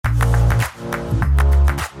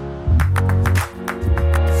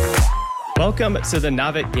Welcome to the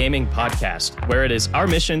Navic Gaming Podcast, where it is our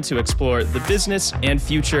mission to explore the business and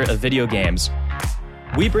future of video games.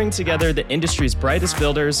 We bring together the industry's brightest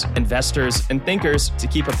builders, investors, and thinkers to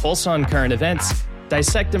keep a pulse on current events,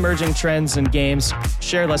 dissect emerging trends in games,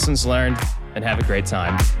 share lessons learned, and have a great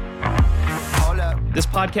time. This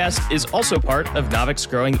podcast is also part of Navic's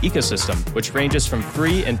growing ecosystem, which ranges from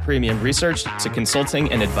free and premium research to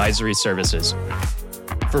consulting and advisory services.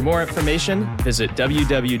 For more information, visit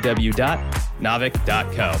www.navic.co.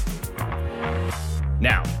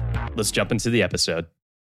 Now, let's jump into the episode.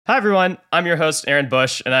 Hi, everyone. I'm your host, Aaron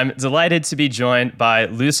Bush, and I'm delighted to be joined by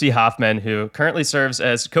Lucy Hoffman, who currently serves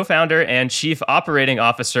as co-founder and chief operating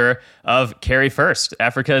officer of Carry First,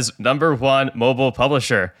 Africa's #1 mobile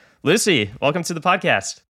publisher. Lucy, welcome to the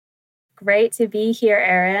podcast. Great to be here,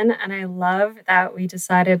 Aaron. And I love that we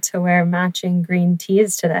decided to wear matching green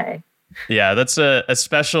tees today. Yeah, that's a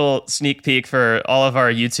special sneak peek for all of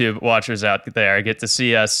our YouTube watchers out there. I get to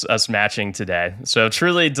see us matching today. So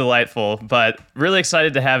truly delightful, but really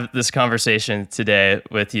excited to have this conversation today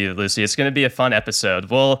with you, Lucy. It's going to be a fun episode.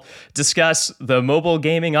 We'll discuss the mobile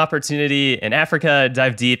gaming opportunity in Africa,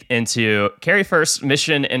 dive deep into Carry First's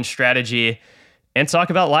mission and strategy, and talk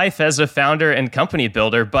about life as a founder and company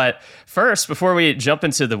builder. But first, before we jump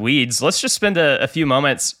into the weeds, let's just spend a few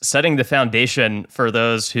moments setting the foundation for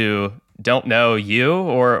those who don't know you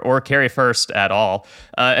or Carry First at all.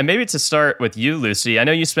 And maybe to start with you, Lucy, I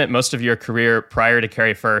know you spent most of your career prior to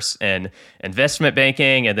Carry First in investment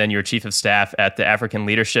banking, and then you were chief of staff at the African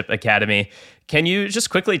Leadership Academy. Can you just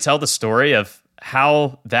quickly tell the story of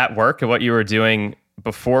how that work and what you were doing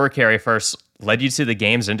before Carry First led you to the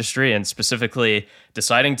games industry and specifically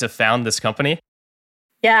deciding to found this company?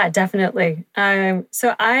 Yeah, definitely.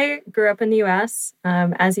 So I grew up in the U.S.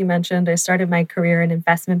 As you mentioned, I started my career in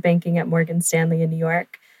investment banking at Morgan Stanley in New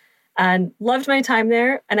York and loved my time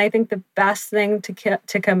there. And I think the best thing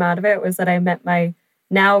to come out of it was that I met my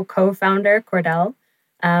now co-founder, Cordell.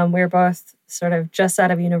 We were both sort of just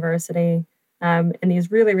out of university in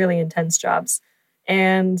these really, really intense jobs.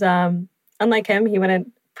 And unlike him, he went a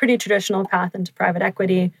pretty traditional path into private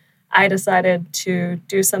equity. I decided to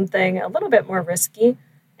do something a little bit more risky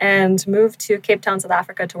and moved to Cape Town, South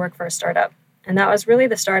Africa to work for a startup. And that was really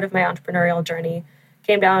the start of my entrepreneurial journey.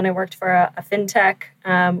 Came down and worked for a fintech,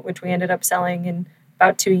 which we ended up selling in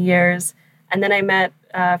about 2 years. And then I met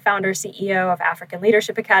founder, CEO of African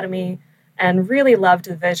Leadership Academy and really loved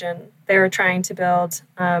the vision. They were trying to build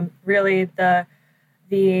really the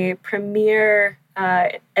premier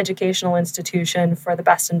educational institution for the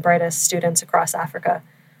best and brightest students across Africa.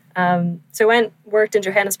 So worked in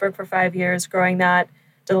Johannesburg for 5 years, growing that,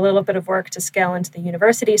 did a little bit of work to scale into the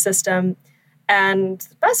university system. And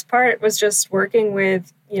the best part was just working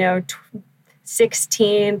with,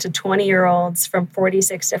 16 to 20-year-olds from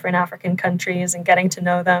 46 different African countries and getting to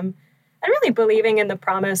know them and really believing in the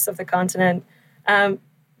promise of the continent. But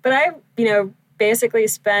I, basically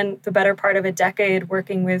spent the better part of a decade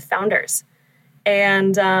working with founders.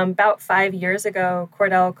 And about 5 years ago,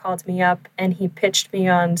 Cordell called me up and he pitched me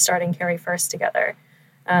on starting Carry First together.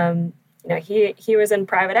 He was in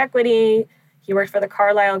private equity. He worked for the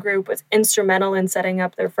Carlyle Group, was instrumental in setting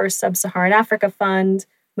up their first sub-Saharan Africa fund,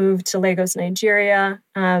 moved to Lagos, Nigeria.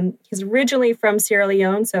 He's originally from Sierra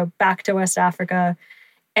Leone, so back to West Africa,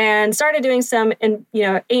 and started doing some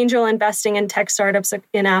angel investing in tech startups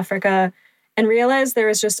in Africa and realized there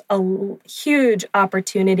was just a huge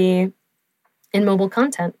opportunity in mobile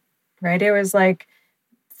content, right? It was like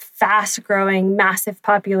fast-growing, massive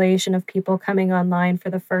population of people coming online for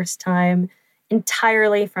the first time,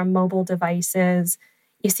 entirely from mobile devices.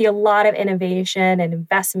 You see a lot of innovation and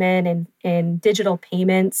investment in digital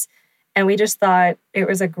payments. And we just thought it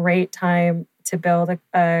was a great time to build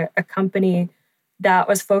a company that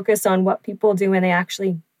was focused on what people do when they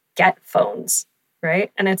actually get phones,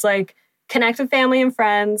 right? And it's like, connect with family and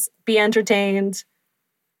friends, be entertained.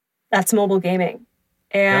 That's mobile gaming.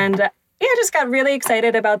 And I just got really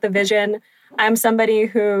excited about the vision. I'm somebody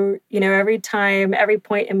who, every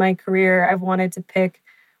point in my career, I've wanted to pick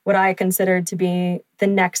what I considered to be the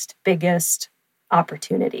next biggest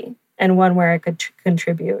opportunity and one where I could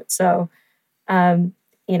contribute. So, having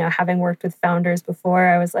worked with founders before,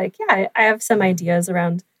 I was like, I have some ideas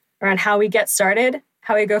around how we get started,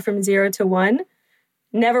 how we go from 0 to 1.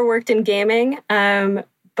 Never worked in gaming,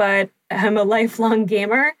 but I'm a lifelong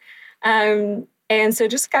gamer. And so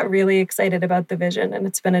just got really excited about the vision, and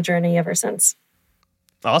it's been a journey ever since.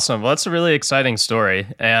 Awesome. Well, that's a really exciting story.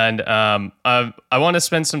 And I want to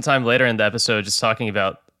spend some time later in the episode just talking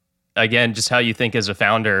about, again, just how you think as a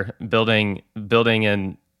founder building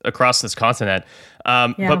across this continent.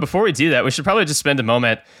 But before we do that, we should probably just spend a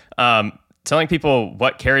moment telling people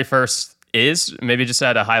what Carry First is, maybe just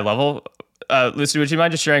at a high level. Lucy, would you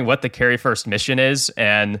mind just sharing what the Carry First mission is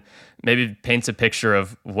and maybe paint a picture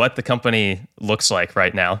of what the company looks like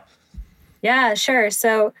right now? Yeah, sure.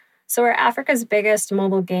 So we're Africa's biggest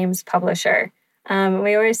mobile games publisher.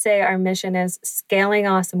 We always say our mission is scaling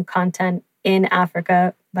awesome content in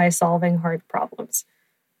Africa by solving hard problems.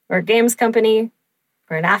 We're a games company,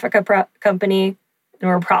 we're an Africa company, and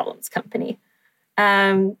we're a problems company.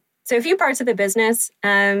 So a few parts of the business,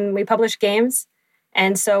 we publish games.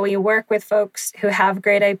 And so we work with folks who have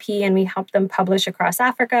great IP and we help them publish across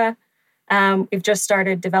Africa. We've just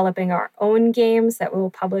started developing our own games that we'll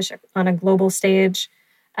publish on a global stage.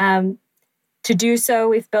 To do so,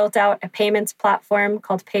 we've built out a payments platform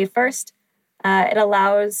called Pay First. It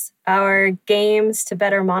allows our games to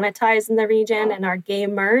better monetize in the region and our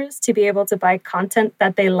gamers to be able to buy content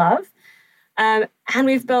that they love. And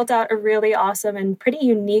we've built out a really awesome and pretty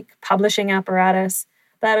unique publishing apparatus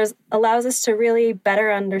that allows us to really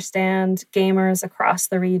better understand gamers across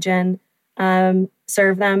the region,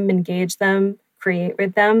 serve them, engage them, create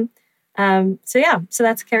with them. So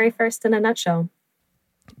that's Carry First in a nutshell.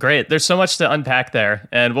 Great. There's so much to unpack there.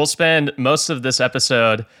 And we'll spend most of this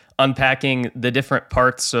episode unpacking the different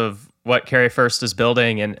parts of what Carry First is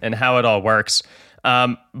building and how it all works.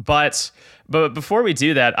 But before we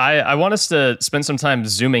do that, I want us to spend some time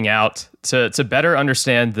zooming out to better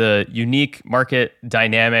understand the unique market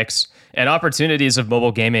dynamics and opportunities of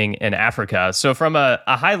mobile gaming in Africa. So from a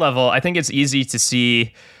high level, I think it's easy to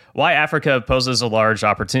see why Africa poses a large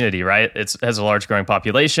opportunity, right? It has a large growing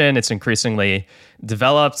population. It's increasingly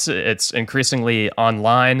developed. It's increasingly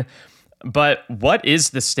online. But what is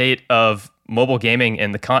the state of mobile gaming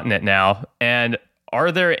in the continent now? And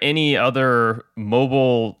are there any other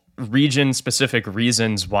mobile region-specific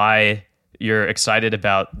reasons why you're excited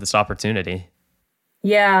about this opportunity?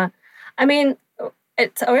 Yeah. I mean,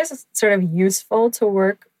 it's always sort of useful to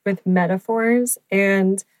work with metaphors.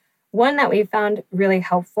 And one that we found really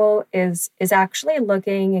helpful is actually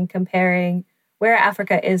looking and comparing where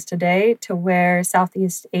Africa is today to where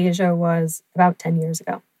Southeast Asia was about 10 years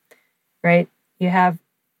ago, right? You have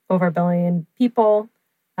over a billion people,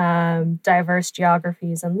 diverse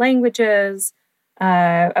geographies and languages,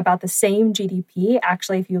 about the same GDP.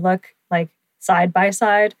 Actually, if you look like side by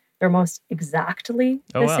side, they're almost exactly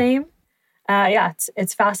the same.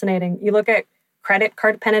 It's fascinating. You look at credit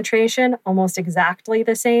card penetration, almost exactly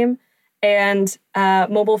the same. And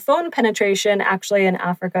mobile phone penetration actually in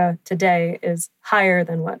Africa today is higher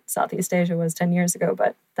than what Southeast Asia was 10 years ago,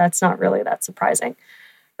 but that's not really that surprising,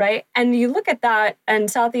 right? And you look at that, and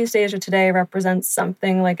Southeast Asia today represents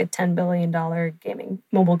something like a $10 billion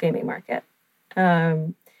mobile gaming market.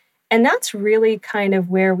 And that's really kind of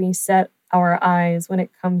where we set our eyes when it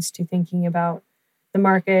comes to thinking about the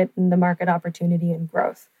market and the market opportunity and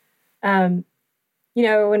growth.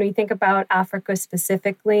 When we think about Africa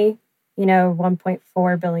specifically,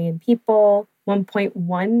 1.4 billion people,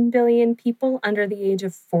 1.1 billion people under the age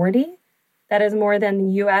of 40. That is more than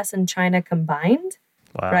the US and China combined,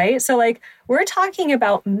 right? So we're talking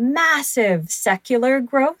about massive secular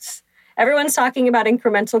growth. Everyone's talking about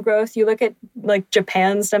incremental growth. You look at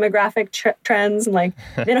Japan's demographic trends and they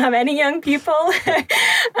don't have any young people.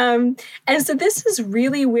 And so this is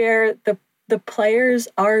really where the players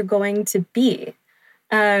are going to be.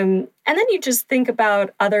 And then you just think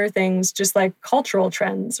about other things, just like cultural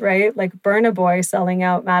trends, right? Like Burna Boy selling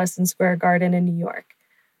out Madison Square Garden in New York,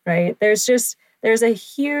 right? There's a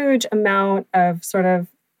huge amount of sort of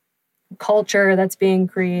culture that's being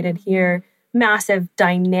created here, massive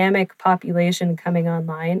dynamic population coming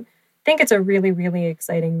online. I think it's a really, really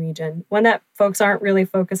exciting region, one that folks aren't really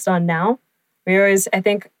focused on now. I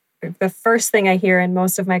think the first thing I hear in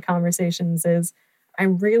most of my conversations is,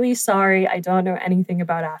 I'm really sorry, I don't know anything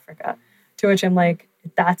about Africa. To which I'm like,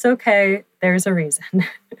 that's okay, there's a reason.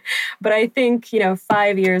 But I think,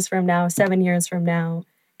 5 years from now, 7 years from now,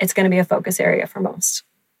 it's going to be a focus area for most.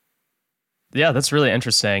 Yeah, that's really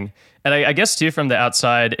interesting. And I guess too, from the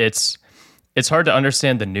outside, it's hard to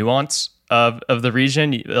understand the nuance of the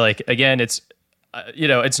region. Again, it's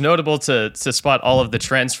notable to spot all of the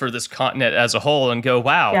trends for this continent as a whole and go,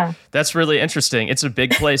 wow, that's really interesting. It's a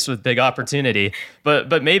big place with big opportunity,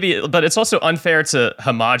 but it's also unfair to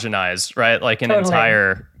homogenize, right? Like an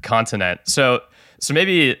entire continent. So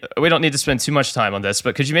maybe we don't need to spend too much time on this,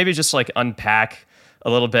 but could you maybe just unpack a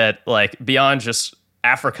little bit, beyond just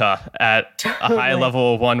Africa at a high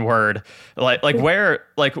level, one word, where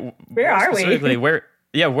are we?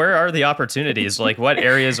 Where are the opportunities? What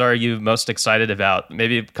areas are you most excited about?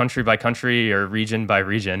 Maybe country by country or region by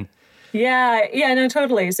region? Yeah, no,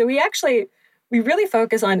 totally. So we really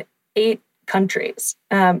focus on 8 countries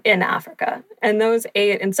in Africa. And those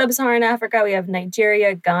 8 in sub-Saharan Africa, we have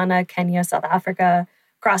Nigeria, Ghana, Kenya, South Africa.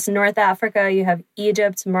 Across North Africa, you have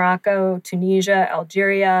Egypt, Morocco, Tunisia,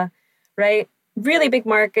 Algeria, right? Really big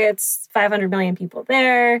markets, 500 million people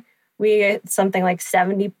there. We get something like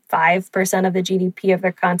 75% of the GDP of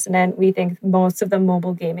the continent. We think most of the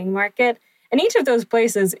mobile gaming market. And each of those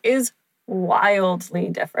places is wildly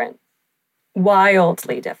different.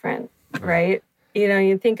 Wildly different, right?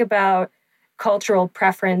 You think about cultural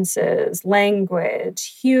preferences,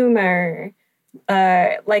 language, humor,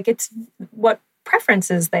 it's what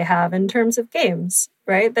preferences they have in terms of games,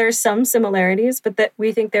 right? There's some similarities, but that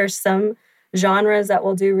we think there's some genres that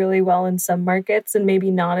will do really well in some markets and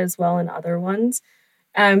maybe not as well in other ones.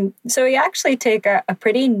 So we actually take a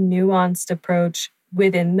pretty nuanced approach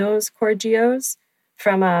within those core geos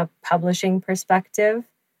from a publishing perspective.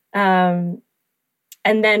 And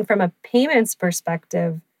then from a payments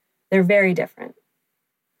perspective, they're very different.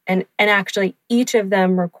 And actually, each of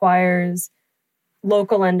them requires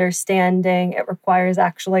local understanding. It requires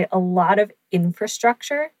actually a lot of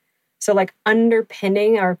infrastructure. So like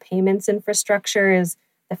underpinning our payments infrastructure is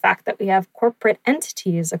the fact that we have corporate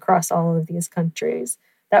entities across all of these countries,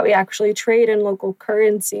 that we actually trade in local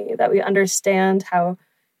currency, that we understand how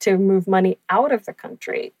to move money out of the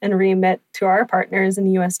country and remit to our partners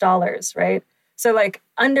in US dollars, right? So like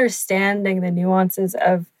understanding the nuances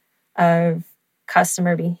of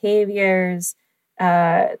customer behaviors,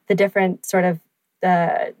 the different sort of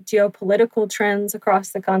geopolitical trends across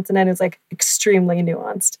the continent is like extremely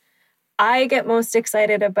nuanced. I get most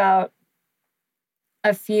excited about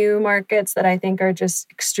a few markets that I think are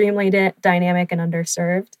just extremely dynamic and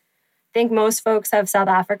underserved. I think most folks have South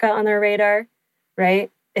Africa on their radar,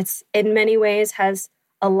 right? It's in many ways has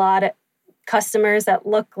a lot of customers that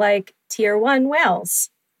look like tier 1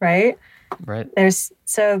 whales, right? Right. There's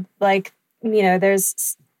a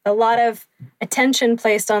lot of attention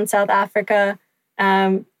placed on South Africa.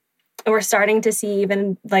 We're starting to see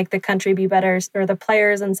even like the country be better, or the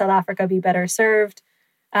players in South Africa be better served.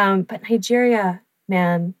 But Nigeria,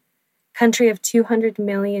 man, country of 200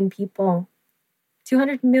 million people.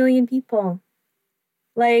 200 million people.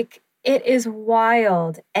 Like, it is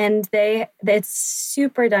wild. And it's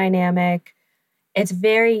super dynamic. It's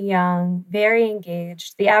very young, very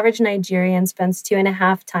engaged. The average Nigerian spends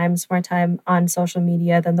 2.5 times more time on social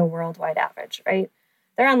media than the worldwide average, right?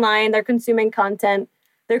 They're online, they're consuming content,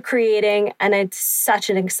 they're creating, and it's such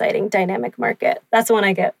an exciting, dynamic market. That's the one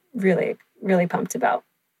I get really, really pumped about.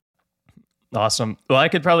 Awesome. Well, I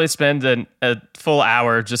could probably spend a full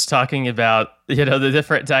hour just talking about, the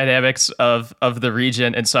different dynamics of the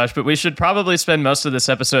region and such, but we should probably spend most of this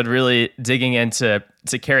episode really digging into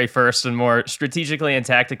Carry First and more strategically and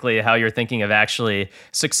tactically how you're thinking of actually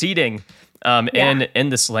succeeding in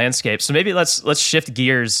this landscape. So maybe let's shift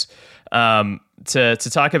gears to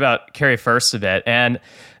talk about Carry First a bit. And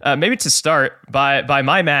maybe to start, by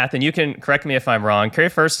my math, and you can correct me if I'm wrong, Carry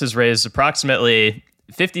First has raised approximately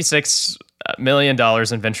 $56 million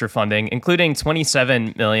in venture funding, including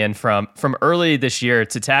 $27 million from early this year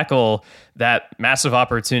to tackle that massive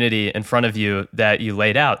opportunity in front of you that you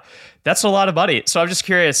laid out. That's a lot of money. So I'm just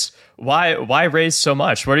curious, why raise so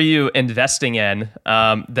much? What are you investing in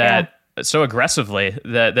so aggressively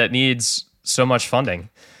that needs so much funding?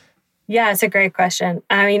 Yeah, it's a great question.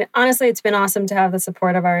 I mean, honestly, it's been awesome to have the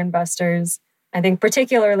support of our investors. I think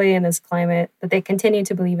particularly in this climate, that they continue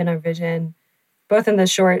to believe in our vision, both in the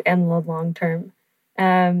short and the long term.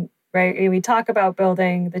 Right? We talk about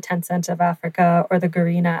building the Tencent of Africa or the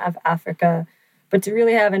Garena of Africa, but to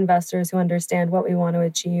really have investors who understand what we want to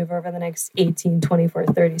achieve over the next 18, 24,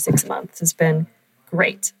 36 months has been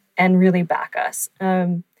great and really back us.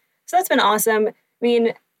 So that's been awesome. I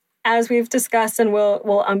mean, as we've discussed and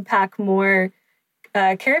we'll unpack more,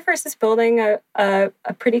 Carry First is building a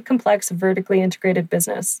pretty complex vertically integrated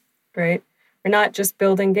business, right? We're not just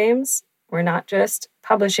building games. We're not just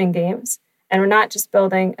publishing games, and we're not just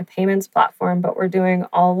building a payments platform, but we're doing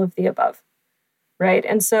all of the above, right?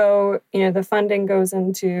 And so, the funding goes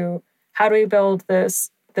into how do we build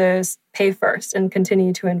this pay first and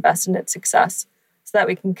continue to invest in its success so that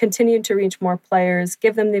we can continue to reach more players,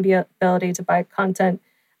 give them the ability to buy content,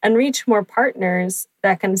 and reach more partners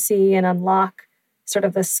that can see and unlock sort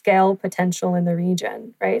of the scale potential in the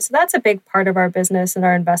region, right? So that's a big part of our business and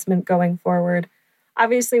our investment going forward.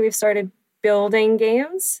 Obviously, we've started building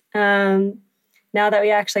games. Now that we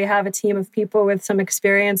actually have a team of people with some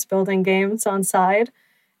experience building games on side.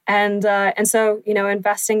 And so,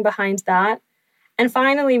 investing behind that. And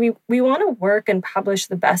finally, we want to work and publish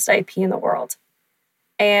the best IP in the world.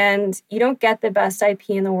 And you don't get the best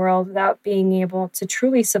IP in the world without being able to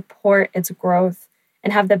truly support its growth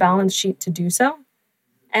and have the balance sheet to do so.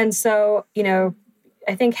 And so,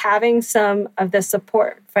 I think having some of the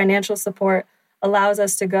support, financial support, allows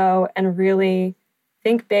us to go and really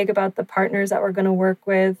think big about the partners that we're going to work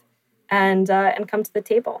with and come to the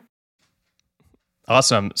table.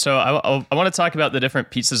 Awesome. So I want to talk about the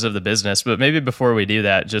different pieces of the business, but maybe before we do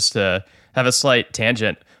that, just to have a slight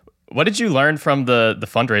tangent, what did you learn from the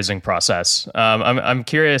fundraising process? I'm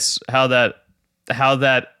curious how that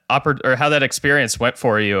experience went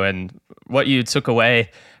for you and what you took away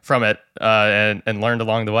from it and learned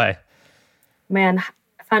along the way. Man,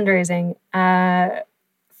 fundraising.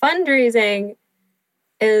 Fundraising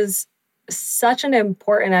is such an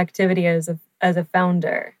important activity as a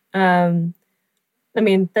founder.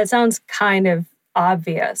 That sounds kind of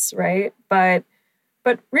obvious, right? But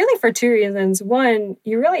really for two reasons. One,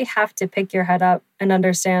 you really have to pick your head up and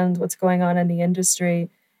understand what's going on in the industry.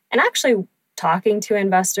 And actually talking to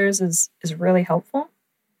investors is really helpful,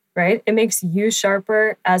 right? It makes you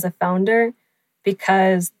sharper as a founder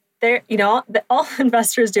because all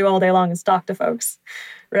investors do all day long is talk to folks,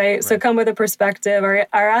 right? So come with a perspective or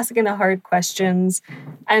are asking the hard questions.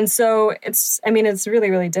 And so it's really,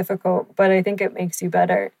 really difficult, but I think it makes you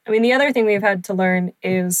better. The other thing we've had to learn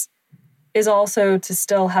is also to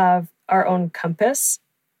still have our own compass,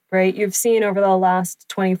 right? You've seen over the last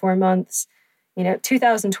 24 months,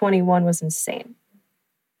 2021 was insane.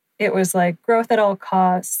 It was like growth at all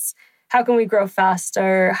costs. How can we grow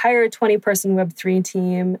faster? Hire a 20-person Web3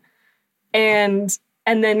 team. And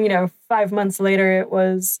then, 5 months later, it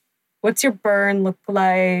was, what's your burn look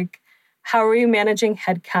like? How are you managing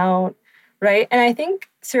headcount, right? And I think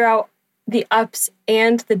throughout the ups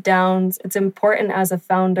and the downs, it's important as a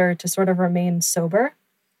founder to sort of remain sober,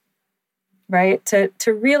 right? To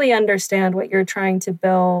really understand what you're trying to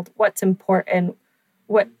build, what's important,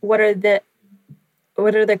 what are the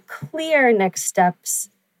clear next steps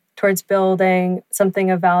towards building something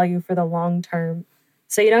of value for the long term.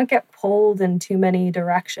 So you don't get pulled in too many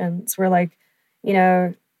directions where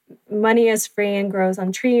money is free and grows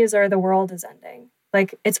on trees or the world is ending.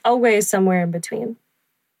 Like it's always somewhere in between.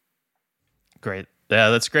 Great. Yeah,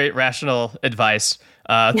 that's great rational advice.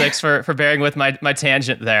 Thanks for bearing with my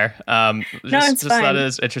tangent there. Just fine. Thought it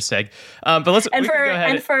was interesting. But go ahead.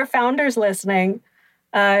 And for founders listening,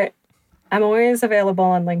 I'm always available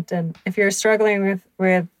on LinkedIn. If you're struggling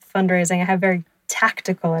with fundraising, I have very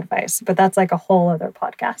tactical advice, but that's like a whole other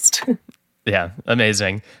podcast. Yeah,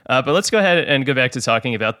 amazing. But let's go ahead and go back to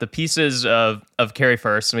talking about the pieces of Carry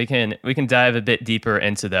First, and we can dive a bit deeper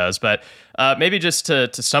into those. But maybe just to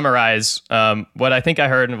summarize what I think I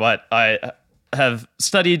heard and what I have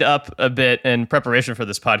studied up a bit in preparation for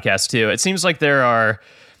this podcast too. It seems like there are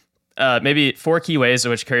maybe 4 key ways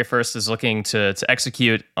in which Carry First is looking to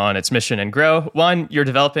execute on its mission and grow. 1, you're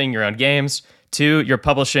developing your own games. 2, you're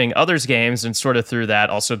publishing others' games and sort of through that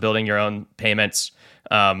also building your own payments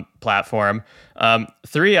platform.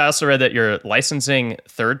 3, I also read that you're licensing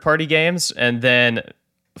third-party games. And then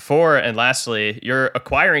 4, and lastly, you're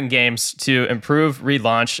acquiring games to improve,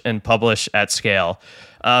 relaunch, and publish at scale.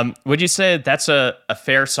 Would you say that's a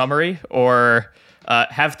fair summary, or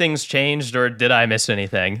have things changed, or did I miss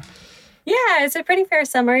anything? Yeah, it's a pretty fair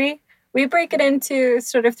summary. We break it into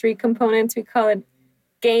sort of 3 components. We call it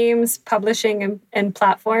games, publishing, and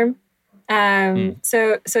platform.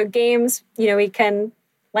 So games, we can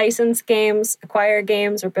license games, acquire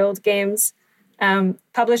games, or build games.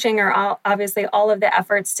 Publishing are obviously all of the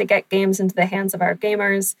efforts to get games into the hands of our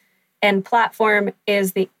gamers. And platform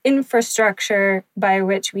is the infrastructure by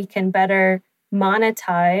which we can better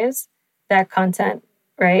monetize that content,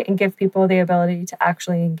 right? And give people the ability to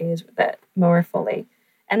actually engage with it more fully.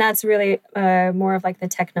 And that's really more of like the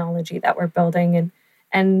technology that we're building.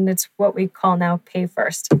 And it's what we call now Pay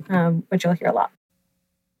First, which you'll hear a lot.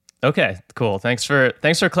 Okay, cool. Thanks for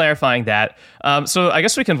clarifying that. So I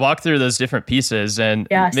guess we can walk through those different pieces and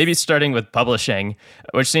maybe starting with publishing,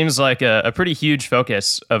 which seems like a pretty huge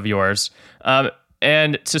focus of yours.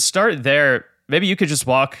 And to start there, maybe you could just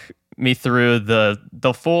walk me through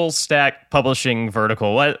the full stack publishing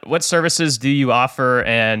vertical. What services do you offer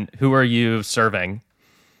and who are you serving?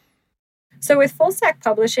 So with full stack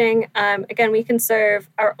publishing, again, we can serve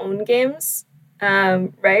our own games,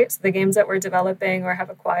 right? So the games that we're developing or have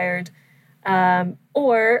acquired,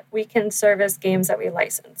 or we can service games that we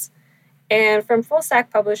license. And from full stack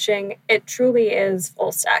publishing, it truly is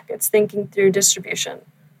full stack. It's thinking through distribution,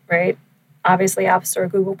 right? Obviously App Store,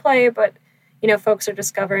 Google Play, but folks are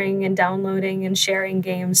discovering and downloading and sharing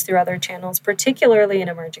games through other channels, particularly in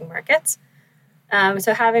emerging markets.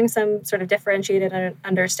 So having some sort of differentiated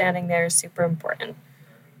understanding there is super important.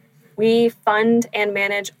 We fund and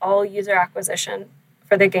manage all user acquisition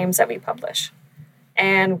for the games that we publish.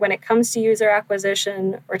 And when it comes to user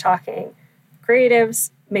acquisition, we're talking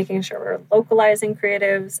creatives, making sure we're localizing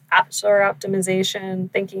creatives, app store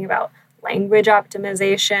optimization, thinking about language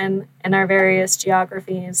optimization in our various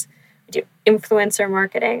geographies. We do influencer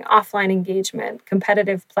marketing, offline engagement,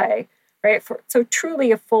 competitive play, right? So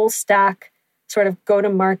truly a full stack sort of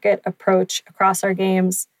go-to-market approach across our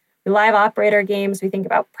games. We live operate our games. We think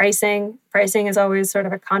about pricing. Pricing is always sort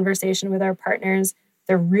of a conversation with our partners.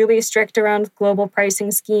 They're really strict around global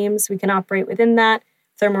pricing schemes. We can operate within that.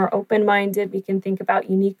 If they're more open-minded, we can think about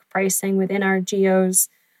unique pricing within our geos.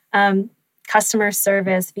 Customer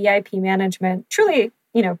service, VIP management, truly,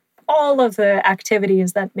 all of the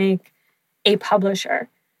activities that make a publisher.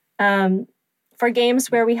 For games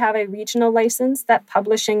where we have a regional license, that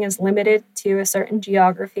publishing is limited to a certain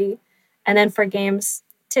geography. And then for games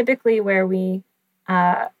typically where we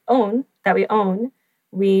own,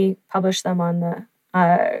 we publish them on the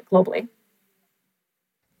globally.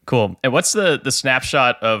 Cool. And what's the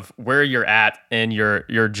snapshot of where you're at in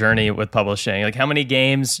your journey with publishing? Like, how many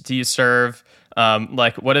games do you serve?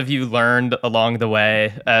 What have you learned along the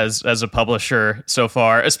way as a publisher so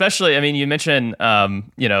far? Especially, I mean, you mentioned,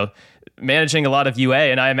 managing a lot of UA,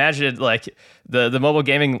 and I imagine like the mobile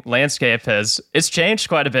gaming landscape it's changed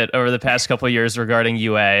quite a bit over the past couple of years regarding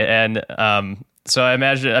UA, and so I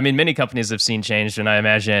imagine, many companies have seen change, and I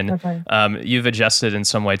imagine you've adjusted in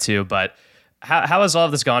some way too. But how has all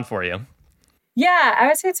of this gone for you? Yeah, I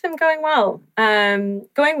would say it's been going well, and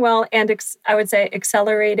I would say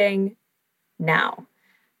accelerating now.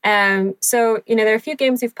 So there are a few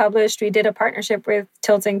games we've published. We did a partnership with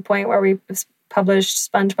Tilting Point where we published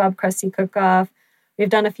SpongeBob Krusty Cook-Off. We've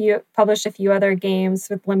published a few other games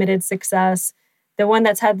with limited success. The one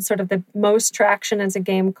that's had sort of the most traction is a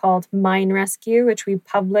game called Mine Rescue, which we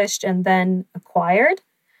published and then acquired.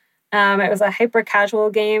 It was a hyper casual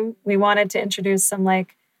game. We wanted to introduce some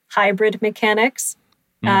like hybrid mechanics.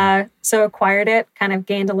 So acquired it, kind of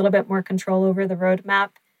gained a little bit more control over the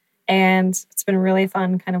roadmap. And it's been really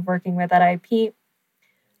fun kind of working with that IP.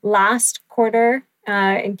 Last quarter,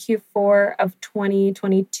 in Q4 of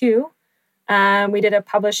 2022, we did a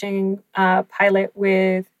publishing pilot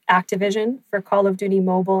with Activision for Call of Duty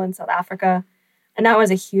Mobile in South Africa. And that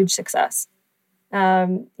was a huge success.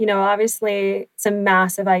 Obviously, it's a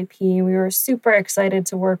massive IP. We were super excited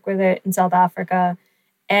to work with it in South Africa.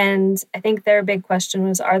 And I think their big question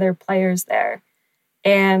was, are there players there?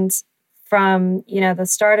 And from, the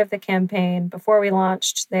start of the campaign, before we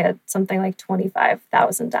launched, they had something like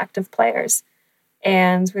 25,000 active players.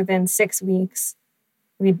 And within 6 weeks,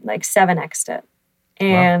 we'd like 7x'd it.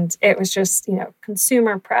 And It was just,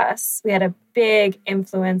 consumer press. We had a big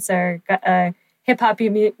influencer, a hip-hop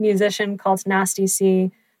musician called Nasty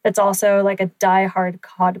C that's also like a diehard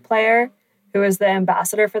COD player who was the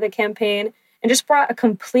ambassador for the campaign and just brought a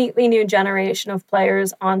completely new generation of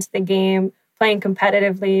players onto the game, playing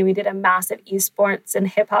competitively. We did a massive esports and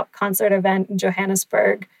hip-hop concert event in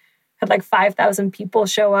Johannesburg, had like 5,000 people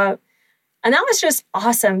show up. And that was just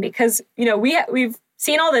awesome because, we've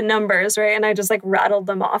seen all the numbers, right? And I just like rattled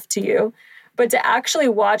them off to you. But to actually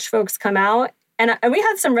watch folks come out, and we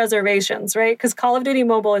had some reservations, right? Because Call of Duty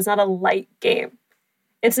Mobile is not a light game.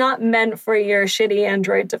 It's not meant for your shitty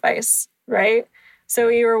Android device, right? So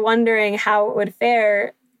we were wondering how it would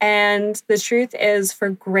fare. And the truth is, for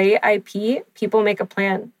great IP, people make a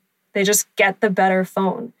plan. They just get the better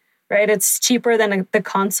phone, right? It's cheaper than the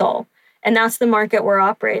console. And that's the market we're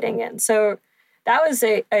operating in. So that was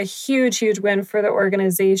a huge, huge win for the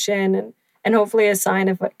organization and hopefully a sign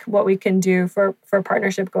of what we can do for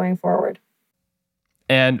partnership going forward.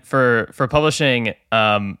 And for publishing,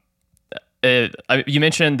 you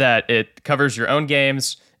mentioned that it covers your own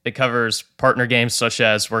games. It covers partner games such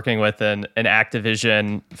as working with an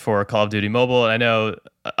Activision for Call of Duty Mobile. And I know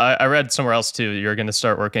I read somewhere else too, you're going to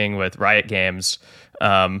start working with Riot Games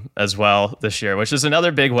as well this year, which is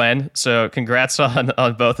another big win. So congrats on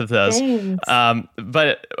both of those.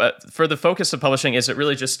 But for the focus of publishing, is it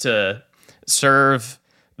really just to serve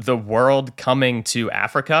the world coming to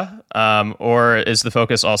Africa? Or is the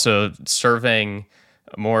focus also serving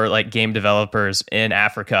more like game developers in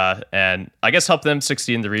Africa and I guess help them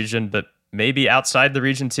succeed in the region, but maybe outside the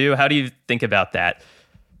region too? How do you think about that?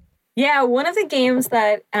 Yeah, one of the games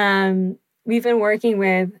that we've been working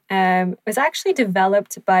with was actually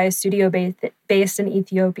developed by a studio based in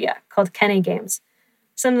Ethiopia called Kene Games.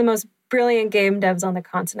 Some of the most brilliant game devs on the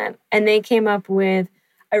continent. And they came up with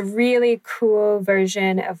a really cool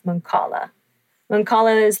version of Mancala.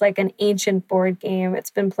 Mancala is like an ancient board game.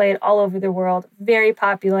 It's been played all over the world, very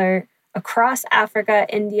popular across Africa,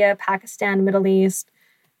 India, Pakistan, Middle East.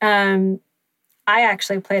 I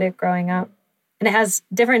actually played it growing up, and it has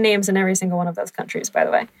different names in every single one of those countries, by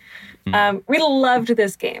the way. We loved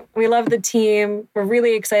this game. We loved the team. We're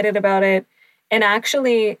really excited about it. And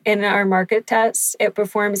actually, in our market tests, it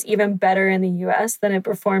performs even better in the US than it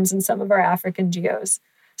performs in some of our African geos.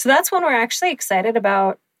 So that's when we're actually excited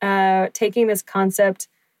about taking this concept,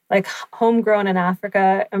 like homegrown in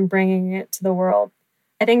Africa, and bringing it to the world.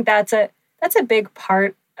 I think that's a big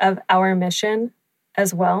part of our mission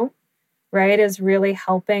as well, right? Is really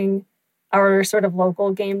helping our sort of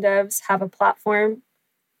local game devs have a platform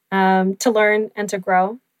to learn and to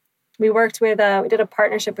grow. We did a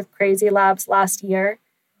partnership with Crazy Labs last year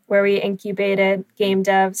where we incubated game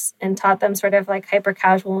devs and taught them sort of like hyper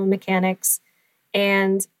casual mechanics.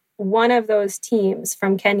 And one of those teams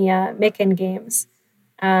from Kenya, Micken Games,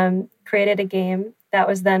 created a game that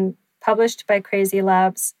was then published by Crazy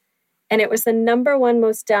Labs. And it was the #1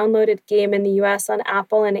 most downloaded game in the US on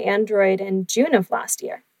Apple and Android in June of last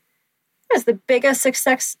year. It was the biggest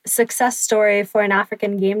success story for an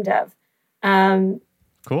African game dev.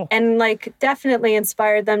 Cool. And like definitely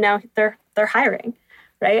inspired them. Now they're hiring,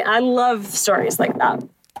 right? I love stories like that.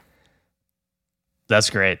 That's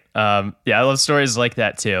great. Yeah, I love stories like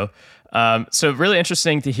that too. So really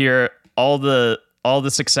interesting to hear all the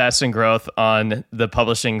success and growth on the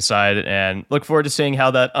publishing side, and look forward to seeing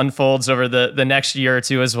how that unfolds over the next year or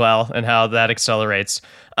two as well, and how that accelerates.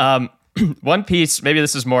 One piece, maybe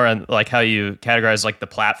this is more on like how you categorize like the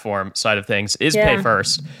platform side of things, is pay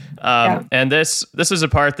first. And this is a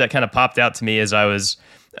part that kind of popped out to me as I was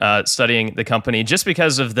studying the company, just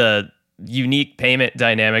because of the unique payment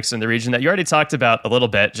dynamics in the region that you already talked about a little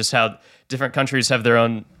bit, just how different countries have their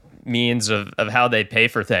own means of how they pay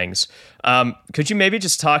for things. Could you maybe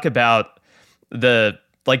just talk about the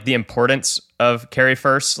importance of carry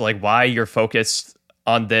first, like why you're focused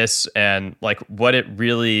on this, and like what it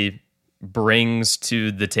really brings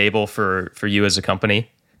to the table for you as a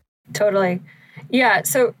company? Totally. Yeah.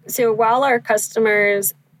 So while our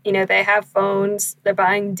customers, they have phones, they're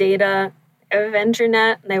buying data, they have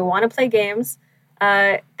internet, and they want to play games,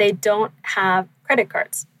 they don't have credit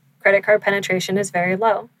cards. Credit card penetration is very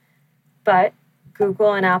low. But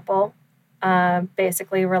Google and Apple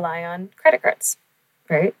basically rely on credit cards,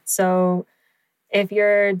 right? So if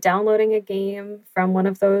you're downloading a game from one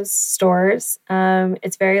of those stores,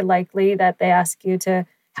 it's very likely that they ask you to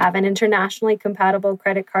have an internationally compatible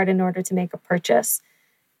credit card in order to make a purchase.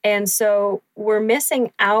 And so we're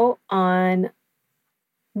missing out on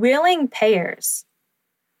willing payers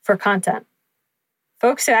for content,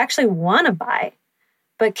 folks who actually want to buy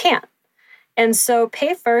but can't. And so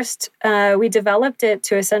Pay First, we developed it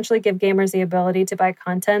to essentially give gamers the ability to buy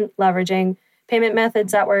content, leveraging payment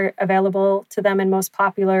methods that were available to them and most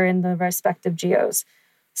popular in the respective geos.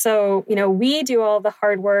 So, we do all the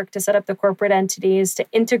hard work to set up the corporate entities, to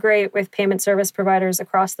integrate with payment service providers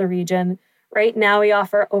across the region. Right now, we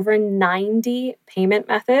offer over 90 payment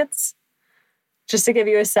methods, just to give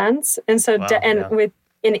you a sense. And so,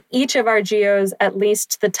 within each of our geos, at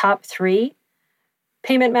least the top 3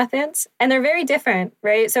 payment methods, and they're very different,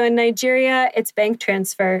 right? So in Nigeria, it's bank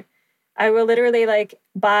transfer. I will literally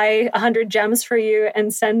buy 100 gems for you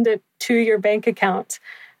and send it to your bank account.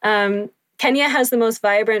 Kenya has the most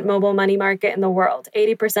vibrant mobile money market in the world.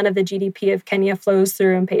 80% of the GDP of Kenya flows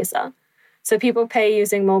through M-Pesa. So people pay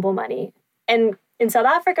using mobile money. And in South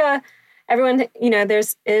Africa, everyone,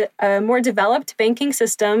 there's a more developed banking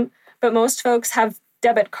system, but most folks have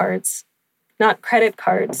debit cards, not credit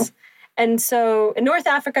cards. And so in North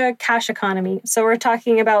Africa, cash economy. So we're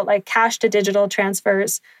talking about cash to digital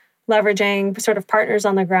transfers, leveraging sort of partners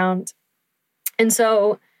on the ground. And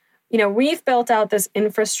so, we've built out this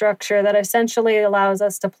infrastructure that essentially allows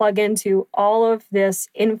us to plug into all of this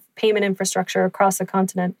payment infrastructure across the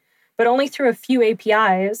continent, but only through a few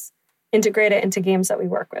APIs integrate it into games that we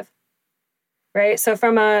work with, right? So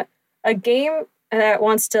from a game that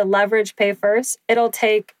wants to leverage Pay First, it'll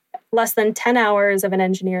take less than 10 hours of an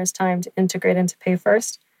engineer's time to integrate into Pay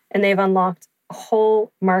First, and they've unlocked a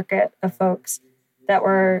whole market of folks that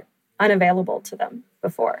were unavailable to them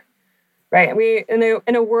before, right? We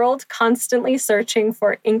in a world constantly searching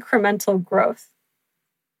for incremental growth,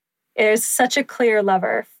 there's such a clear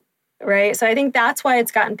lever, right? So I think that's why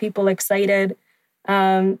it's gotten people excited.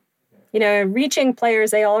 Reaching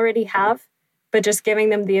players they already have, but just giving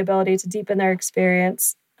them the ability to deepen their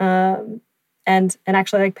experience. And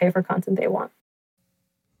actually pay for content they want.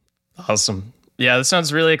 Awesome. Yeah, this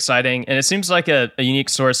sounds really exciting. And it seems like a unique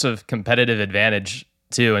source of competitive advantage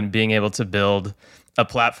too, and being able to build a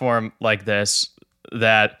platform like this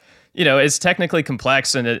that, you know, is technically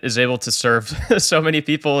complex and it is able to serve so many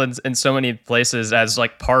people in so many places as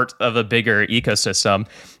like part of a bigger ecosystem.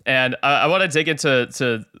 And I want to dig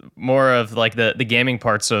into more of like the gaming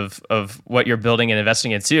parts of what you're building and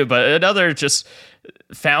investing in too. But another just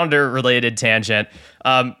founder related tangent,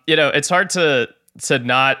 you know, it's hard to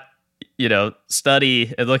not, you know,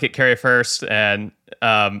 study and look at Carry First and,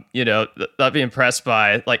 you know, not be impressed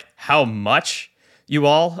by like how much you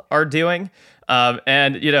all are doing.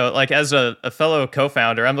 And, you know, like as a fellow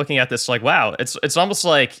co-founder, I'm looking at this like, wow, it's almost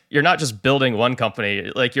like you're not just building one company,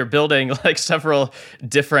 like you're building like several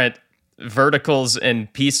different verticals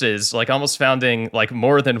and pieces, like almost founding like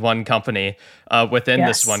more than one company within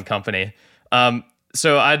this one company.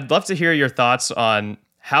 So I'd love to hear your thoughts on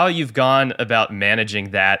how you've gone about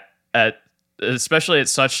managing that especially at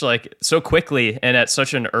such like so quickly and at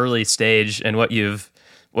such an early stage, and what you've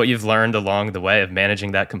learned along the way of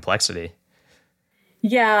managing that complexity.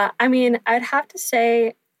 Yeah, I mean, I'd have to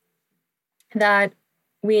say that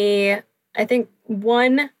I think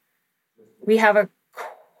we have a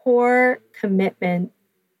core commitment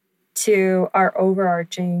to our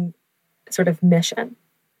overarching sort of mission,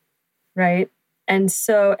 right? And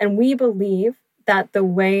we believe that the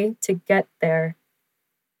way to get there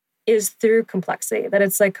is through complexity, that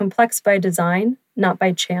it's like complex by design, not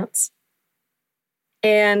by chance.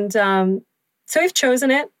 And so we've chosen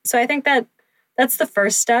it. So I think that's the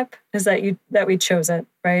first step, is that we chose it,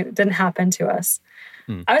 right? It didn't happen to us.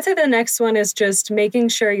 I would say the next one is just making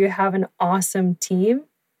sure you have an awesome team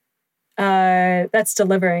that's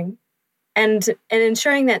delivering and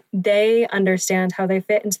ensuring that they understand how they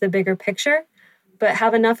fit into the bigger picture, but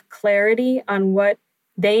have enough clarity on what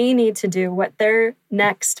they need to do, what their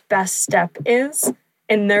next best step is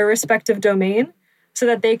in their respective domain, so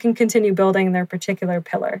that they can continue building their particular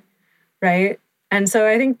pillar, right? And so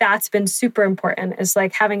I think that's been super important, is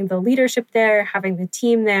like having the leadership there, having the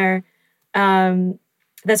team there,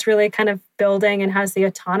 that's really kind of building and has the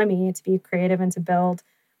autonomy to be creative and to build,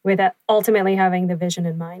 with that ultimately having the vision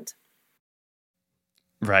in mind.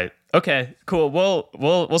 Right. Okay, cool.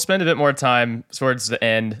 We'll spend a bit more time towards the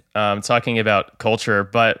end talking about culture,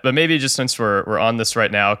 but maybe just since we're on this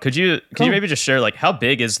right now, could you maybe just share like how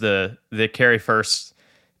big is the Carry First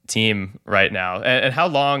team right now, and how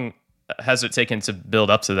long has it taken to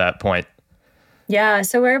build up to that point? Yeah,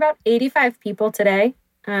 so we're about 85 people today.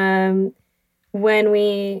 When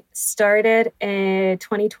we started in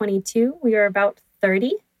 2022, we were about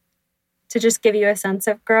 30, to just give you a sense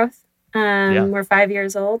of growth. We're 5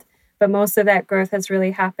 years old, but most of that growth has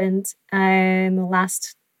really happened in the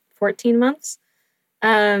last 14 months.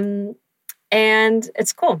 And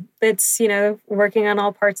it's cool. It's, you know, working on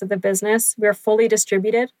all parts of the business. We're fully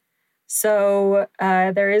distributed. So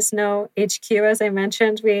there is no HQ, as I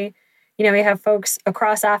mentioned. We have folks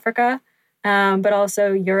across Africa, but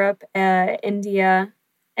also Europe, India,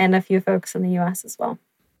 and a few folks in the US as well.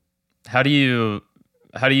 How do you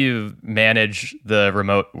manage the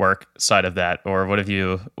remote work side of that, or what have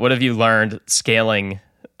you learned scaling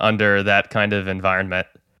under that kind of environment?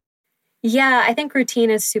 Yeah, I think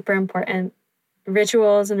routine is super important.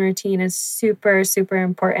 Rituals and routine is super, super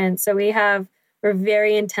important. So we're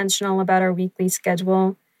very intentional about our weekly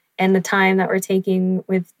schedule and the time that we're taking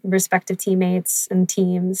with respective teammates and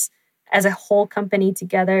teams as a whole company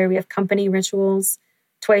together. We have company rituals.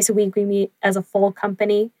 Twice a week we meet as a full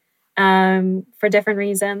company for different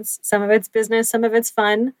reasons. Some of it's business, some of it's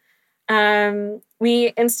fun. We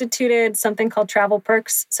instituted something called travel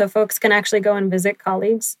perks, so folks can actually go and visit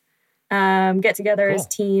colleagues, get together as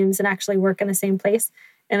teams and actually work in the same place.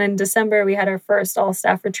 And in December, we had our first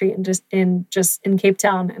all-staff retreat in Cape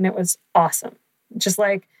Town, and it was awesome. Just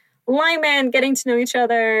like linemen getting to know each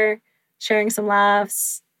other, sharing some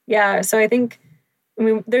laughs. Yeah, so I think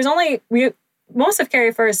most of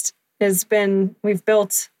Carry First we've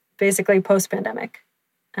built basically post-pandemic.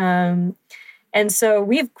 And so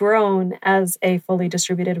we've grown as a fully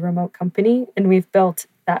distributed remote company, and we're built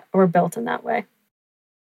in that way.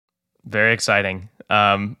 Very exciting.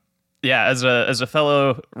 Yeah, as a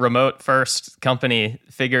fellow remote first company,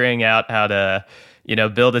 figuring out how to,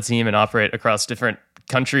 build a team and operate across different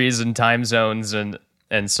countries and time zones and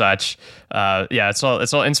such. It's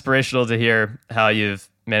all inspirational to hear how you've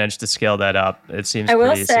managed to scale that up. It seems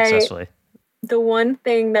pretty successfully. The one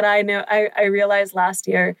thing that I know I realized last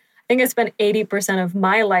year, I think I spent 80% of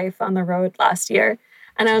my life on the road last year.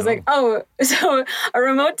 And I was like, so a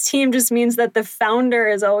remote team just means that the founder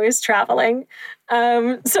is always traveling.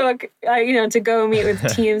 To go meet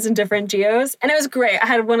with teams in different geos. And it was great. I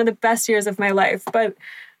had one of the best years of my life. But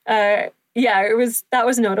Yeah, that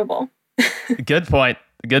was notable. Good point.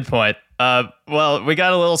 Good point. Well, we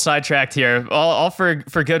got a little sidetracked here, all for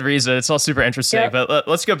good reason. It's all super interesting. Yep. But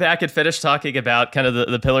let's go back and finish talking about kind of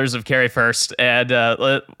the pillars of Carry First. And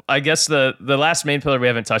I guess the last main pillar we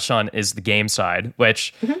haven't touched on is the game side,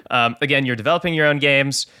 which, again, you're developing your own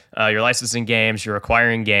games, you're licensing games, you're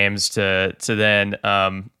acquiring games to then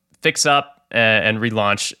fix up and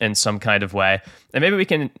relaunch in some kind of way. And maybe we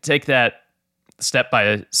can take that step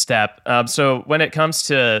by step. So when it comes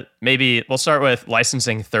to, maybe we'll start with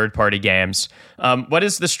licensing third-party games. What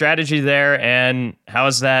is the strategy there, and how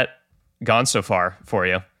has that gone so far for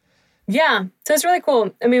you? Yeah, so it's really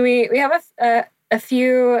cool. I mean, we have a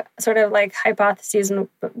few sort of like hypotheses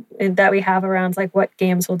that we have around like what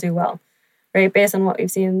games will do well, right? Based on what we've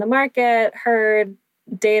seen in the market, heard,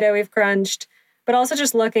 data we've crunched, but also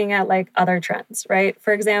just looking at like other trends, right?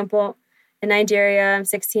 For example, in Nigeria,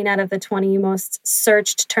 16 out of the 20 most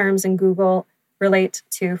searched terms in Google relate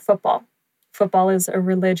to football. Football is a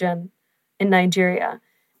religion in Nigeria.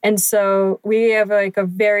 And so we have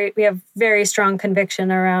very strong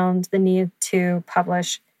conviction around the need to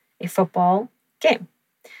publish a football game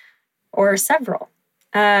or several.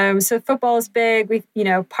 So football is big.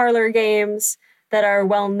 Parlor games that are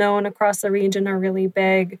well known across the region are really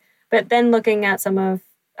big. But then looking at some of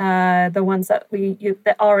the ones that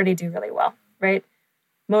that already do really well, right?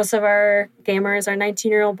 Most of our gamers are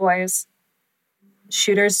 19-year-old boys.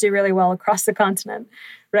 Shooters do really well across the continent,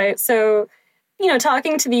 right? So,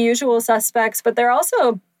 talking to the usual suspects, but there are also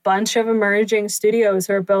a bunch of emerging studios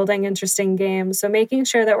who are building interesting games. So making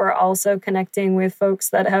sure that we're also connecting with folks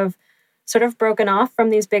that have sort of broken off from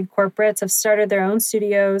these big corporates, have started their own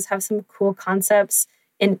studios, have some cool concepts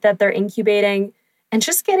that they're incubating, and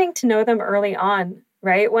just getting to know them early on.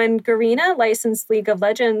 Right? When Garena licensed League of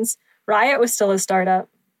Legends, Riot was still a startup.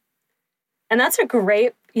 And that's a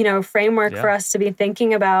great, framework for us to be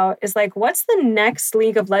thinking about, is like, what's the next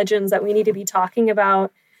League of Legends that we need to be talking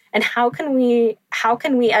about? And how can we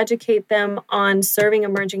educate them on serving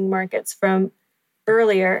emerging markets from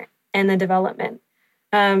earlier in the development?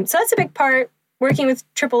 So that's a big part. Working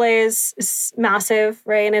with AAAs is massive,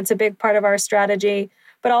 right? And it's a big part of our strategy.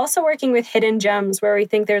 But also working with hidden gems where we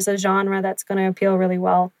think there's a genre that's going to appeal really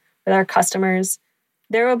well with our customers.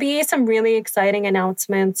 There will be some really exciting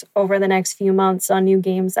announcements over the next few months on new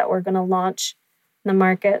games that we're going to launch in the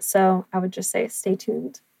market. So I would just say stay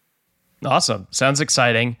tuned. Awesome. Sounds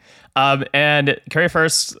exciting. And Carry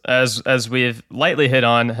First, as we've lightly hit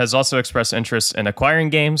on, has also expressed interest in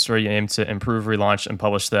acquiring games where you aim to improve, relaunch, and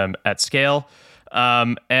publish them at scale.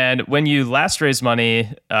 And when you last raised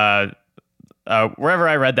money, wherever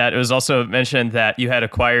I read that, it was also mentioned that you had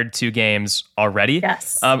acquired 2 games already.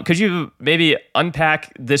 Yes. Could you maybe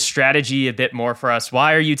unpack this strategy a bit more for us?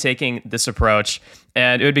 Why are you taking this approach?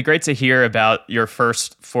 And it would be great to hear about your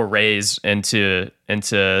first forays into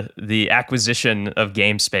the acquisition of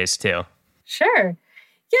game space too. Sure.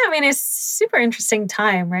 Yeah, I mean, it's a super interesting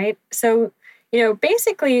time, right? So,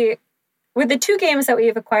 basically, with the 2 games that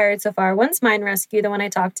we've acquired so far, one's Mine Rescue, the one I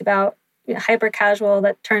talked about, hyper casual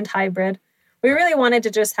that turned hybrid. We really wanted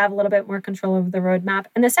to just have a little bit more control over the roadmap.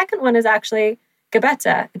 And the second one is actually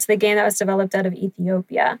Gabeta. It's the game that was developed out of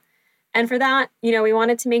Ethiopia. And for that, we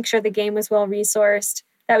wanted to make sure the game was well resourced,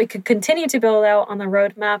 that we could continue to build out on the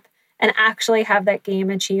roadmap and actually have that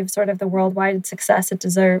game achieve sort of the worldwide success it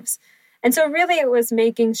deserves. And so really it was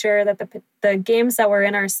making sure that the games that were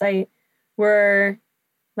in our site were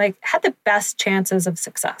had the best chances of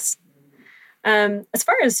success. As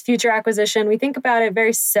far as future acquisition, we think about it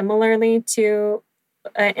very similarly to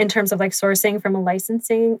in terms of sourcing from a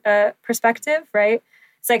licensing perspective, right?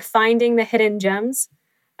 It's like finding the hidden gems.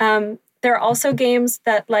 There are also games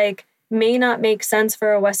that may not make sense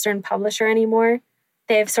for a Western publisher anymore.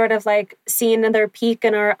 They've sort of seen their peak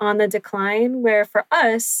and are on the decline, where for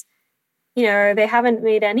us, they haven't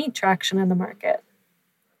made any traction in the market.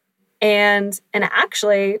 And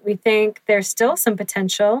actually, we think there's still some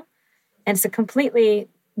potential. And it's a completely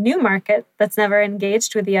new market that's never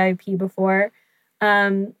engaged with the IP before.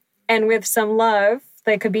 And with some love,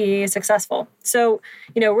 they could be successful. So,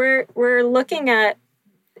 we're looking at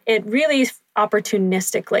it really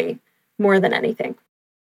opportunistically more than anything.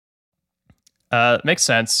 Makes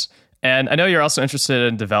sense. And I know you're also interested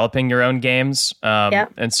in developing your own games.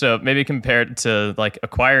 And so maybe compared to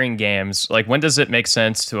acquiring games, when does it make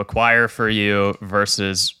sense to acquire for you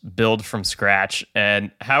versus build from scratch? And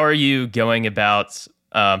how are you going about, since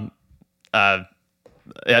I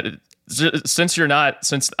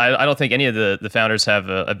don't think any of the founders have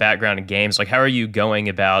a background in games, how are you going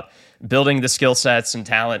about building the skill sets and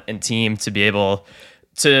talent and team to be able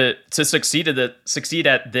to succeed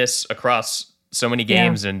at this across so many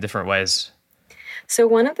games in different ways? So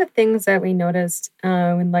one of the things that we noticed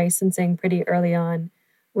in licensing pretty early on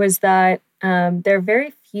was that there are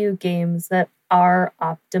very few games that are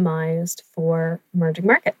optimized for emerging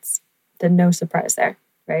markets. No surprise there,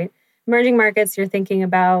 right? Emerging markets, you're thinking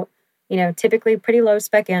about, typically pretty low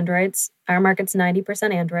spec Androids. Our market's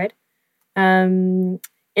 90% Android.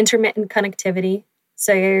 Intermittent connectivity.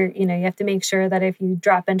 So you have to make sure that if you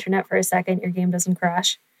drop internet for a second, your game doesn't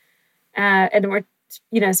crash. And we're,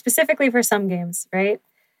 specifically for some games, right?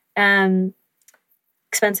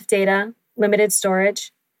 Expensive data, limited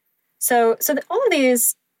storage. So all of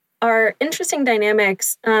these are interesting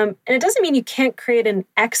dynamics. And it doesn't mean you can't create an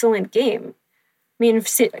excellent game. I mean,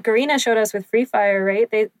 Garena showed us with Free Fire, right?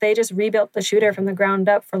 They just rebuilt the shooter from the ground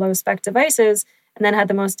up for low spec devices and then had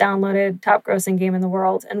the most downloaded, top grossing game in the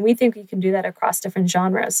world. And we think we can do that across different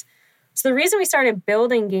genres. So the reason we started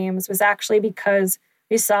building games was actually because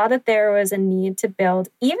we saw that there was a need to build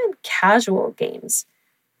even casual games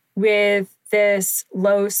with this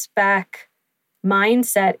low spec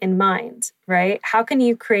mindset in mind, right? How can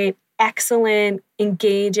you create excellent,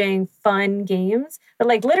 engaging, fun games that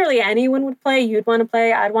literally anyone would play, you'd want to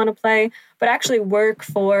play, I'd want to play, but actually work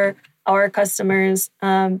for our customers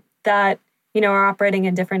that, are operating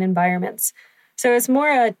in different environments. So it's more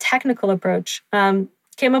a technical approach.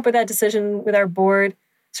 Came up with that decision with our board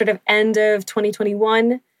sort of end of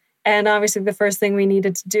 2021. And obviously the first thing we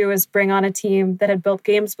needed to do is bring on a team that had built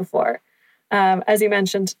games before. As you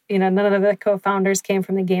mentioned, none of the co-founders came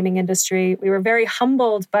from the gaming industry. We were very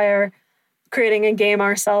humbled by our creating a game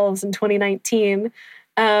ourselves in 2019.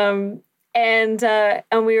 And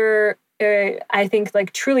we were, I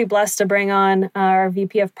think, truly blessed to bring on our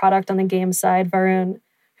VP of product on the game side, Varun,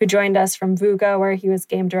 who joined us from Vuga, where he was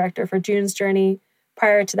game director for June's Journey.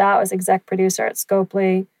 Prior to that, was exec producer at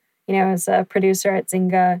Scopely, was a producer at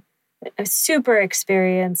Zynga, a super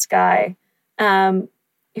experienced guy.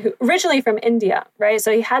 Originally from India, right?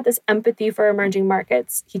 So he had this empathy for emerging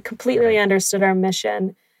markets. He completely understood our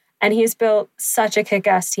mission, and he's built such a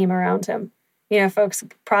kick-ass team around him. Folks,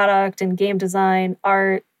 product and game design,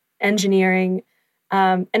 art, engineering,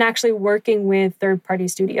 and actually working with third-party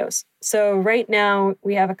studios. So right now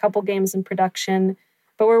we have a couple games in production,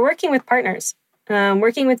 but we're working with partners,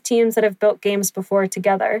 working with teams that have built games before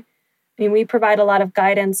together. I mean, we provide a lot of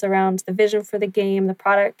guidance around the vision for the game, the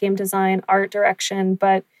product, game design, art direction,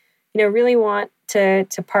 but really want to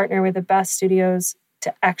partner with the best studios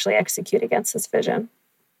to actually execute against this vision.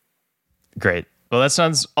 Great. Well, that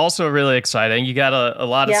sounds also really exciting. You got a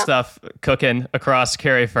lot of stuff cooking across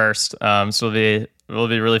Carry First, so it'll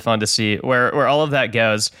be really fun to see where all of that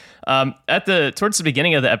goes. Towards the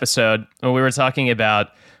beginning of the episode, when we were talking about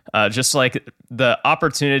just the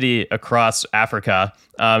opportunity across Africa,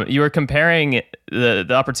 you were comparing the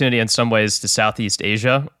opportunity in some ways to Southeast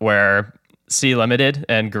Asia, where C Limited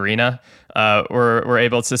and Garena were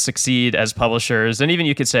able to succeed as publishers, and even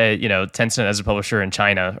you could say Tencent as a publisher in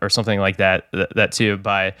China or something like that too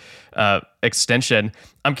by extension.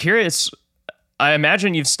 I'm curious. I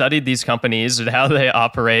imagine you've studied these companies and how they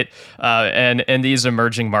operate and in these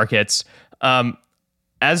emerging markets.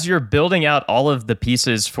 As you're building out all of the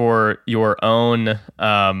pieces for your own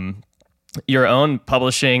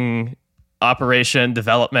publishing operation,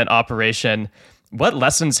 development operation, what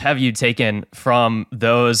lessons have you taken from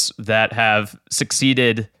those that have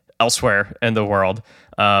succeeded elsewhere in the world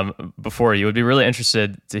before you? Would be really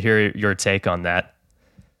interested to hear your take on that.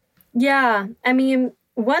 Yeah, I mean,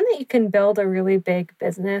 one, that you can build a really big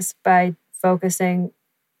business by focusing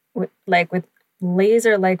with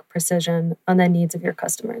laser-like precision on the needs of your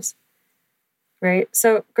customers, right?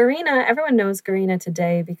 So Garena, everyone knows Garena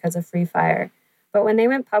today because of Free Fire, but when they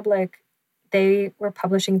went public, they were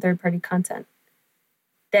publishing third-party content.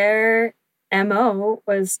 Their MO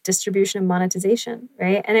was distribution and monetization,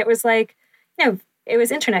 right? And it was it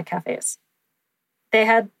was internet cafes. They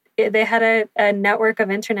had a network of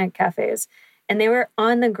internet cafes, and they were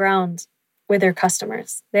on the ground with their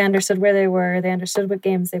customers. They understood where they were. They understood what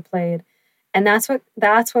games they played. And that's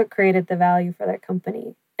what created the value for that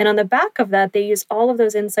company. And on the back of that, they used all of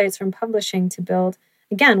those insights from publishing to build,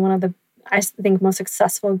 again, one of the, I think, most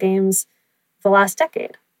successful games of the last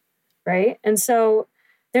decade, right? And so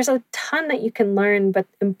there's a ton that you can learn, but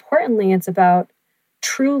importantly, it's about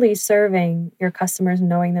truly serving your customers,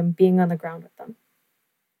 knowing them, being on the ground with them,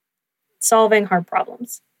 solving hard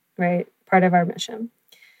problems, right? Part of our mission.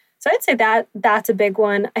 So I'd say that's a big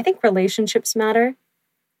one. I think relationships matter.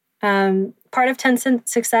 Part of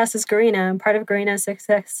Tencent's success is Garena, and part of Garena's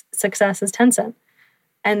success is Tencent.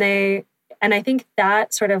 And they And I think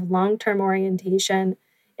that sort of long-term orientation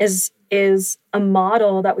is a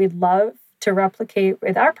model that we'd love to replicate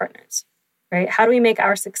with our partners, right? How do we make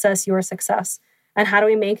our success your success? And how do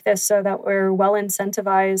we make this so that we're well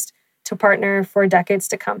incentivized to partner for decades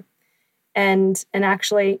to come? And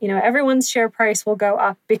actually, everyone's share price will go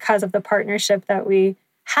up because of the partnership that we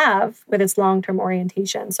have with its long-term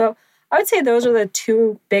orientation. So I would say those are the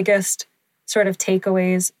two biggest sort of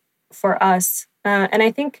takeaways for us. And I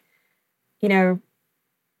think,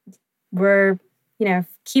 we're,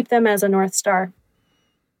 keep them as a North Star.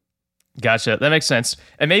 Gotcha. That makes sense.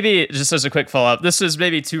 And maybe just as a quick follow-up, this is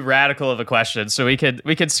maybe too radical of a question, so we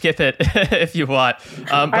could skip it if you want.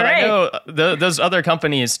 But right. I know those other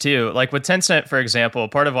companies too, like with Tencent, for example,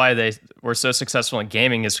 part of why they were so successful in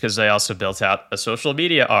gaming is because they also built out a social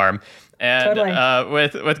media arm. And totally.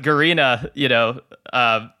 With Garena,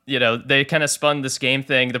 they kind of spun this game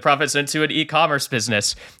thing, the profits into an e-commerce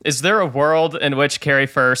business. Is there a world in which Carry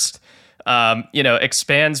First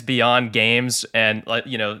expands beyond games and,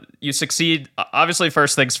 you succeed? Obviously,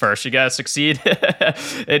 first things first, you got to succeed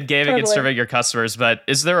in gaming and serving your customers. But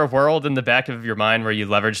is there a world in the back of your mind where you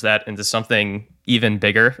leverage that into something even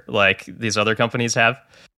bigger like these other companies have?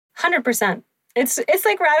 100%. It's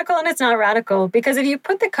like radical and it's not radical, because if you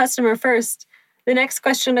put the customer first, the next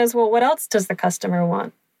question is, well, what else does the customer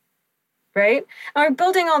want? Right? And we're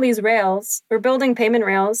building all these rails. We're building payment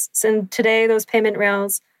rails. And today those payment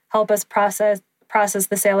rails help us process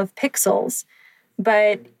the sale of pixels.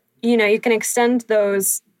 But, you can extend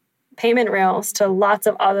those payment rails to lots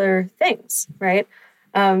of other things, right?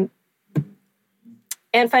 And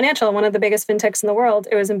financial, one of the biggest fintechs in the world,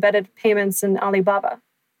 it was embedded payments in Alibaba,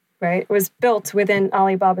 right? It was built within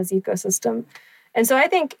Alibaba's ecosystem. And so I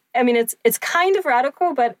think, it's kind of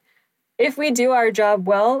radical, but if we do our job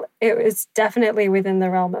well, it is definitely within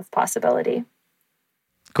the realm of possibility.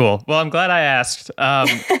 Cool. Well, I'm glad I asked, but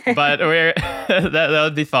that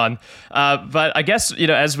would be fun. But I guess,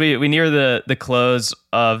 as we near the close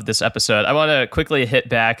of this episode, I want to quickly hit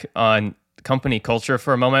back on company culture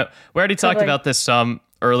for a moment. We already talked about this some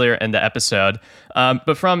earlier in the episode,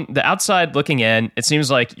 but from the outside looking in, it seems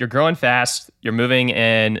like you're growing fast. You're moving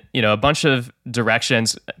in, a bunch of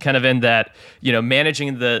directions, kind of in that,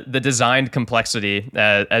 managing the designed complexity,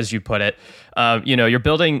 as you put it. You're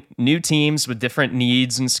building new teams with different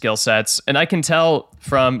needs and skill sets. And I can tell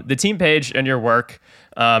from the team page and your work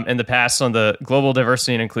in the past on the Global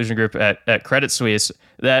Diversity and Inclusion Group at Credit Suisse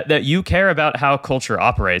that you care about how culture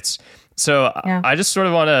operates. So yeah. I just sort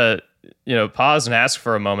of want to, pause and ask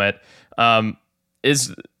for a moment.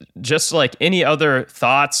 Is just like any other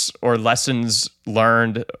thoughts or lessons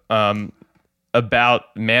learned about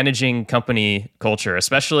managing company culture,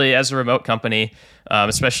 especially as a remote company,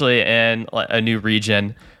 especially in a new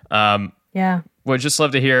region. Would just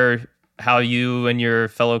love to hear how you and your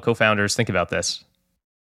fellow co-founders think about this.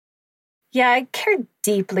 Yeah, I care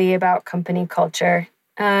deeply about company culture.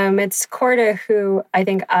 It's core to who I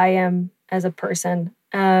think I am as a person.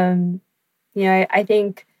 I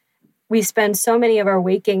think we spend so many of our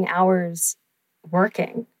waking hours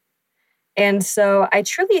working. And so I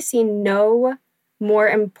truly see no more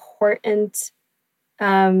important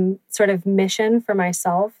sort of mission for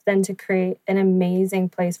myself than to create an amazing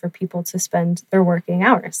place for people to spend their working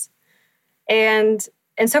hours. And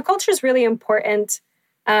so culture is really important.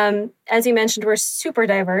 As you mentioned, we're super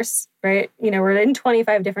diverse, right? We're in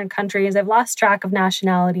 25 different countries. I've lost track of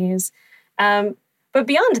nationalities. But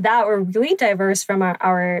beyond that, we're really diverse from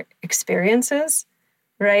our experiences,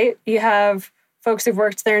 right? You have folks who've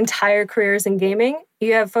worked their entire careers in gaming.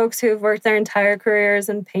 You have folks who've worked their entire careers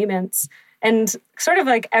in payments and sort of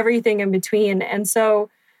like everything in between. And so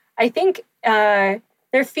I think there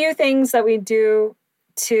are a few things that we do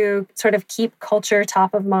to sort of keep culture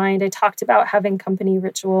top of mind. I talked about having company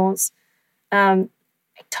rituals. I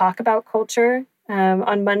talk about culture.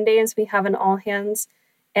 On Mondays, we have an all hands.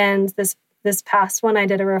 And this past one, I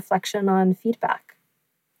did a reflection on feedback,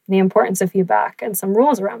 the importance of feedback and some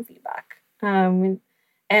rules around feedback. And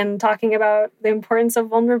talking about the importance of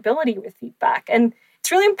vulnerability with feedback. And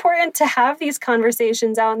it's really important to have these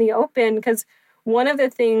conversations out in the open, because one of the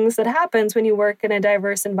things that happens when you work in a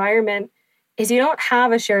diverse environment is you don't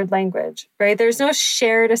have a shared language, right? There's no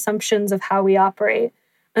shared assumptions of how we operate.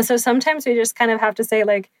 And so sometimes we just kind of have to say,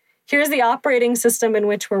 like, here's the operating system in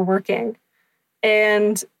which we're working,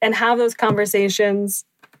 and have those conversations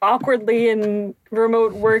awkwardly in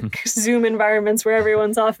remote work Zoom environments where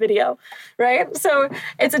everyone's off video, right? So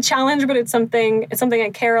it's a challenge, but it's something I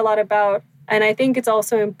care a lot about. And I think it's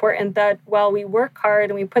also important that while we work hard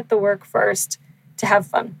and we put the work first, to have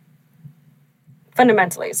fun.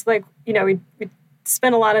 Fundamentally. So we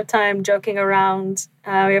spend a lot of time joking around.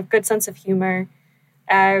 We have a good sense of humor.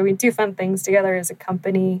 We do fun things together as a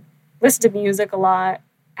company. Listen to music a lot.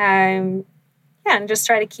 And just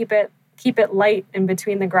try to keep it light in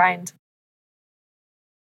between the grind.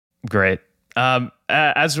 Great.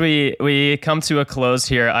 As we come to a close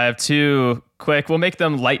here, I have two quick, we'll make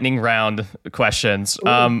them lightning round questions.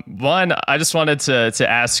 One, I just wanted to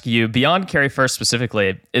ask you, beyond Carry First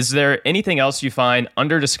specifically, is there anything else you find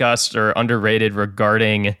under-discussed or underrated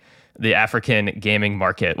regarding the African gaming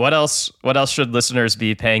market? What else should listeners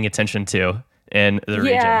be paying attention to in the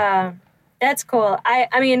region? Yeah, that's cool.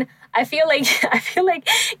 I mean, I feel like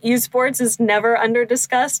esports is never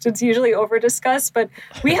under-discussed. It's usually over-discussed, but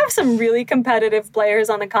we have some really competitive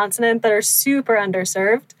players on the continent that are super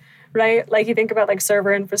underserved, right? Like you think about like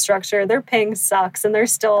server infrastructure, their ping sucks and they're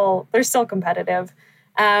still competitive.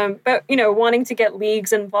 But wanting to get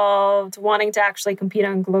leagues involved, wanting to actually compete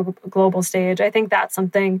on global stage, I think that's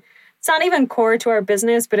something. It's not even core to our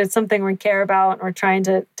business, but it's something we care about and we're trying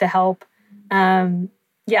to help.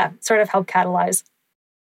 Sort of help catalyze.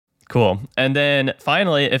 Cool. And then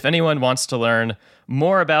finally, if anyone wants to learn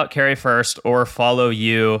more about Carry First or follow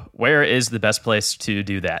you, where is the best place to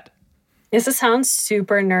do that? This sounds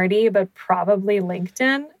super nerdy, but probably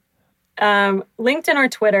LinkedIn. LinkedIn or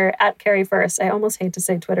Twitter at Carry First. I almost hate to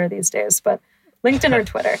say Twitter these days, but LinkedIn or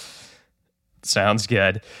Twitter. Sounds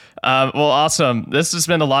good. Well, awesome. This has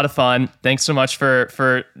been a lot of fun. Thanks so much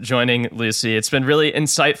for joining, Lucy. It's been really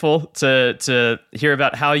insightful to hear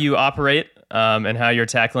about how you operate and how you're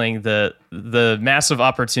tackling the massive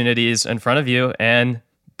opportunities in front of you. And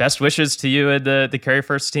best wishes to you and the Carry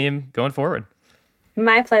First team going forward.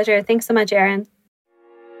 My pleasure. Thanks so much, Aaron.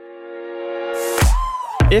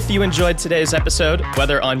 If you enjoyed today's episode,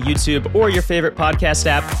 whether on YouTube or your favorite podcast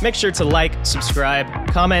app, make sure to like, subscribe,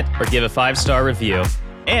 comment, or give a 5-star review.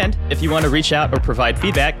 And if you want to reach out or provide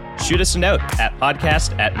feedback, shoot us a note at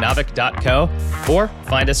podcast@naavik.co or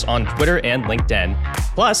find us on Twitter and LinkedIn.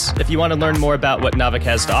 Plus, if you want to learn more about what Naavik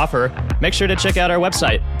has to offer, make sure to check out our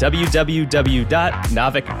website,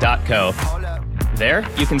 www.naavik.co. There,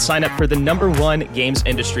 you can sign up for the #1 games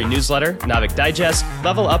industry newsletter, Naavik Digest,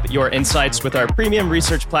 level up your insights with our premium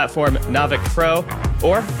research platform, Naavik Pro,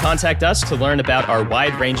 or contact us to learn about our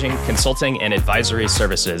wide-ranging consulting and advisory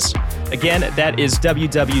services. Again, that is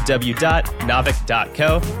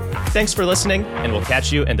www.naavik.co. Thanks for listening, and we'll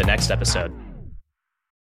catch you in the next episode.